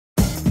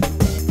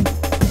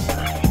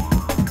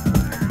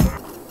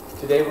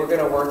today we're going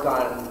to work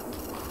on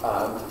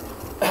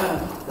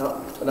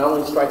not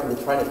only striking,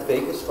 but trying to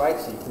fake a strike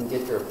so you can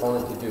get your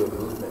opponent to do a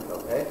movement,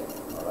 okay?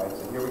 All right,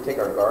 so here we take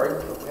our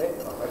guard, okay?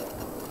 All right.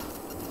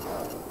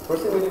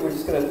 First thing we do, we're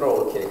just going to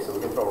throw a kick. So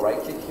we're going to throw a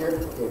right kick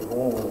here. Okay,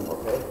 boom,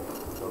 okay?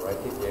 So right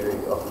kick, there you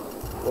go.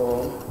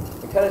 Boom.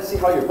 You kind of see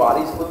how your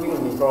body's moving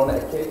when you're throwing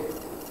that kick.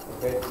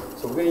 Okay,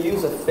 so we're going to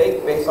use a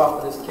fake based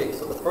off of this kick.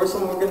 So the first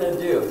one we're going to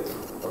do,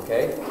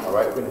 okay, all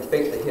right, we're going to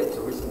fake the hip.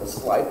 So we're just going to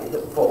slide the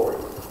hip forward.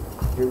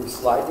 Here we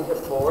slide the hip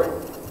forward.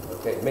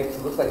 Okay, it makes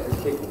it look like you're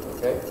kicking.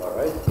 Okay, all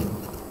right.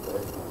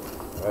 Okay.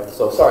 All right.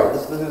 So sorry,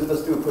 let's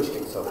do a push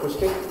kick. So push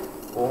kick,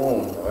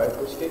 boom. All right,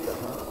 push kick.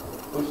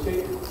 Push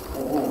kick,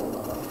 boom.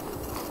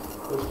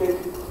 Push kick,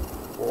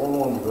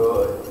 boom.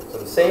 Good. So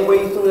the same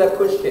way you threw that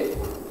push kick,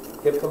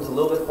 hip comes a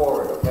little bit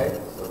forward. Okay.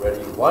 So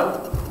ready?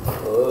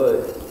 1,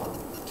 good.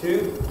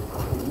 2,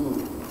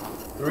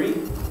 3,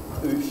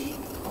 boosh,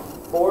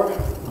 4,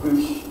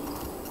 boosh,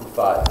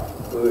 5,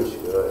 boosh,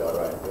 good,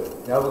 all right, good.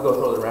 Now we'll go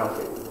throw the round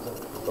kick.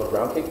 Throw the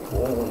round kick,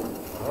 boom,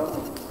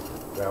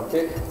 round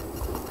kick,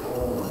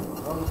 boom,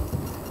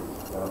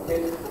 round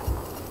kick,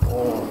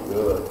 boom,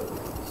 good.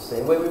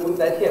 Same way we move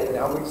that hip,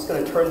 now we're just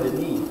going to turn the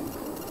knee,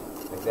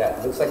 like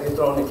that. Looks like you're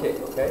throwing a kick,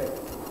 okay?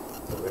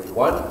 So ready,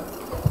 1,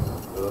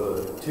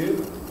 good,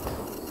 2,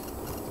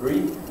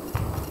 3,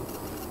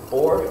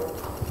 4,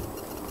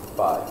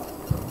 5.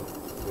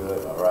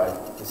 Good, all right.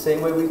 The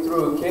same way we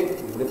threw a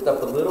kick, we lift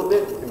up a little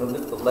bit, we're going to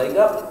lift the leg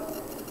up.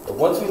 But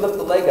once we lift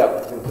the leg up,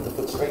 we're going to put the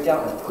foot straight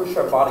down and push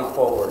our body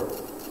forward.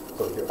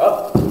 So if you're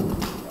up,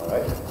 all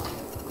right.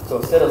 So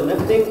instead of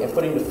lifting and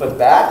putting the foot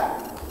back,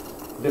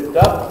 lift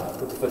up,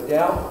 put the foot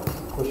down,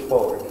 push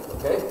forward,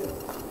 okay?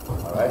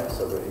 All right,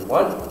 so ready,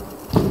 1,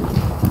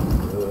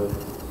 good,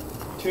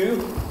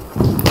 2,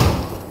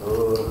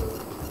 good,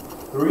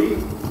 3,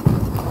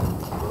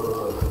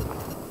 good,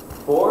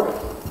 4,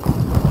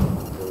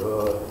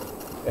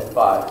 and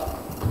 5.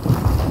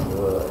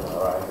 Good,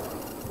 all right.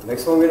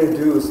 Next one we're going to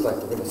do is like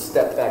we're going to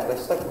step back.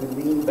 That's like we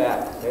lean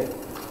back, okay?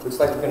 Looks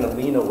like we're going to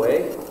lean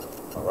away,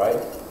 all right?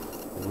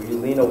 When we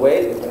lean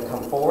away, we're going to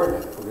come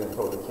forward. We're going to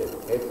throw the kick,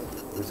 okay?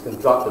 We're just going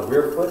to drop the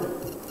rear foot.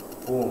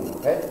 Boom,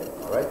 okay?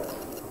 All right?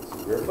 So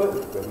rear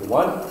foot. Ready?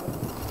 1.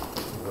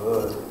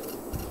 Good.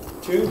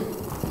 2.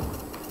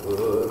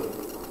 Good.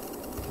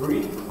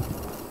 3.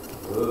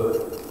 Good.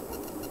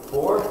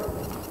 4.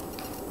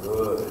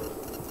 Good.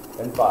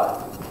 And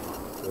 5.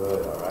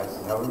 Good, all right.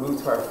 So now we move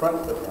to our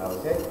front foot now,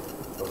 okay?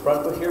 So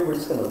front foot here, we're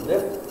just going to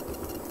lift.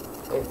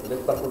 Okay,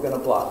 lift like we're going to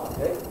block,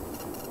 okay?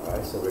 All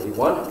right, so ready?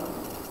 1,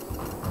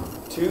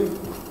 2,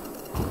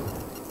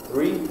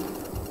 3,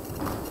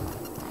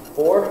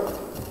 4,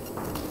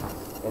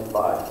 and 5.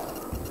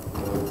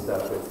 Good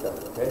stuff,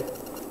 okay?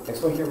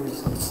 Next one here, we're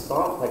just going to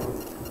stomp. Like,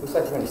 looks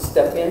like we're going to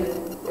step in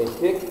and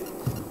kick.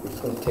 We're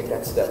just going to take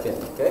that step in,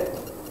 okay?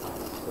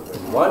 So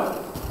ready? 1,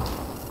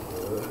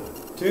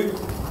 2,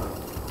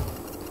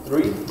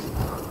 3,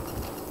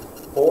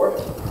 4,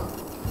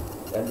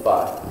 and 5.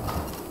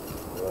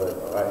 Good,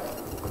 all right.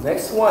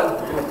 Next one,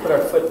 we're going to put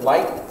our foot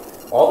light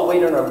all the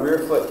way on our rear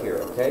foot here,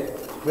 okay?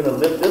 We're going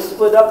to lift this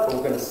foot up, and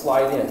we're going to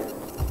slide in.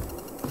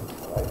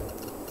 All right.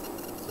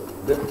 So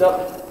lift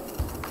up,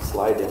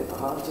 slide in.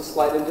 Just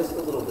slide in just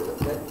a little bit,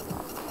 okay?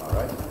 All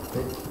right.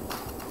 Okay.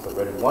 So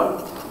ready?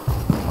 1,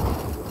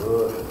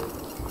 good.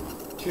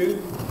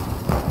 2,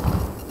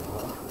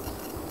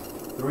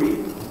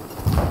 3,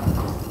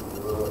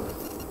 good.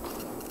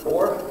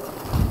 4,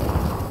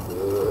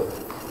 good,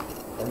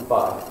 and 5.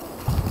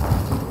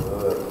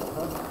 Good.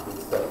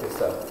 Good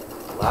stuff.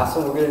 Last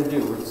one we're going to do,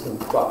 we're just going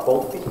to drop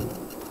both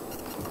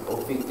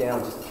feet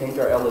down, just change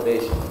our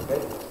elevation, okay?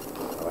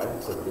 All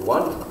right, so ready?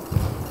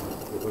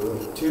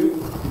 1, 2,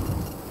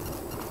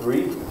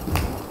 3,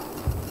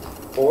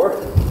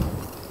 4,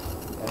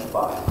 and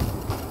 5.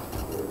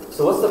 Good.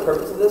 So what's the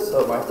purpose of this?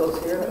 So Michael's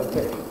here,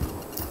 okay.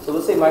 So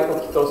let's say Michael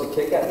throws a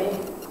kick at me,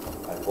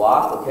 I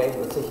block, okay?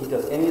 Let's say he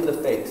does any of the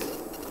fakes.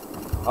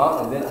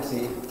 And then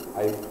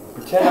I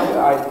pretend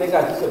I think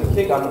he's going to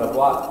kick, I'm going to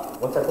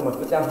block. Once I put my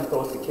foot down, he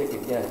throws the kick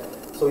again.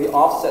 So he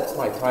offsets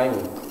my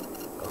timing,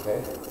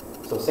 okay?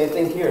 So same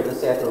thing here. Let's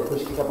say I throw a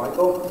push kick at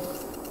Michael.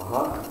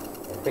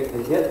 I fake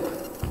the hip,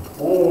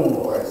 boom,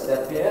 or I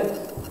step in,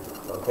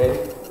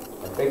 okay?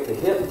 I fake the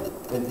hip,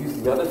 then use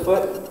the other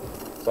foot.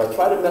 So I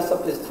try to mess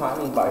up his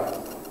timing by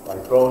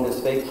throwing this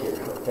fake here,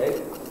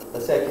 okay?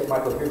 Let's say I kick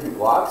Michael here, he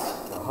blocks,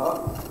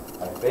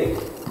 I fake,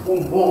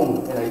 boom,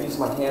 boom, and I use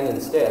my hand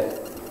instead.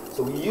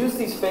 So we use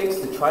these fakes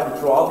to try to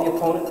draw the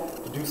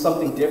opponent to do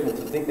something different,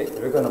 to think that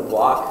they're going to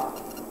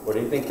block, or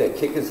they think that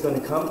kick is going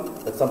to come,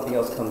 but something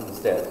else comes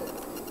instead.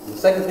 The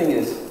second thing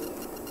is,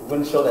 we're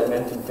going to show that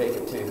men can fake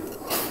it too.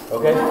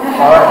 Okay?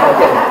 All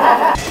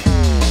right, okay.